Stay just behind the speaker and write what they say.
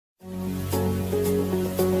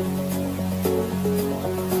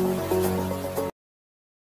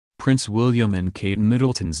Prince William and Kate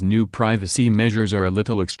Middleton's new privacy measures are a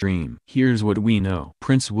little extreme. Here's what we know.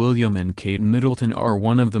 Prince William and Kate Middleton are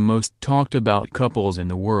one of the most talked about couples in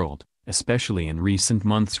the world, especially in recent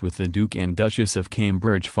months, with the Duke and Duchess of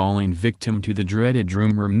Cambridge falling victim to the dreaded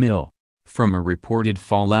rumor mill. From a reported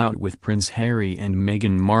fallout with Prince Harry and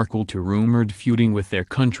Meghan Markle to rumored feuding with their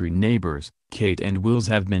country neighbors, Kate and Wills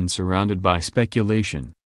have been surrounded by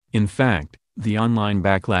speculation. In fact, the online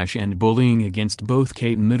backlash and bullying against both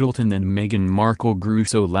Kate Middleton and Meghan Markle grew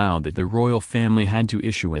so loud that the royal family had to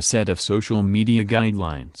issue a set of social media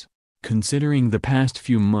guidelines. Considering the past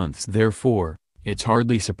few months, therefore, it's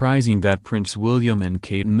hardly surprising that Prince William and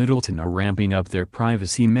Kate Middleton are ramping up their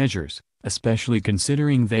privacy measures, especially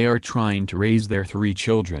considering they are trying to raise their 3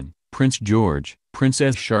 children, Prince George,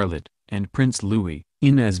 Princess Charlotte, and Prince Louis,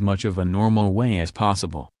 in as much of a normal way as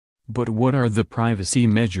possible. But what are the privacy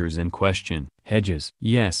measures in question? Hedges?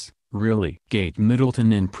 Yes, really. Kate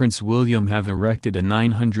Middleton and Prince William have erected a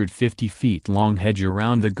 950 feet long hedge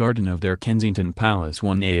around the garden of their Kensington Palace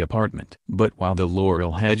 1A apartment. But while the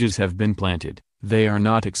laurel hedges have been planted, they are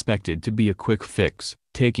not expected to be a quick fix,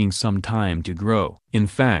 taking some time to grow. In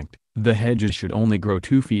fact, the hedges should only grow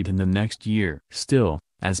 2 feet in the next year. Still,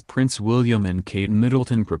 as Prince William and Kate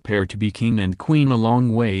Middleton prepare to be king and queen a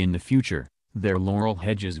long way in the future, their laurel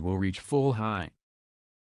hedges will reach full height.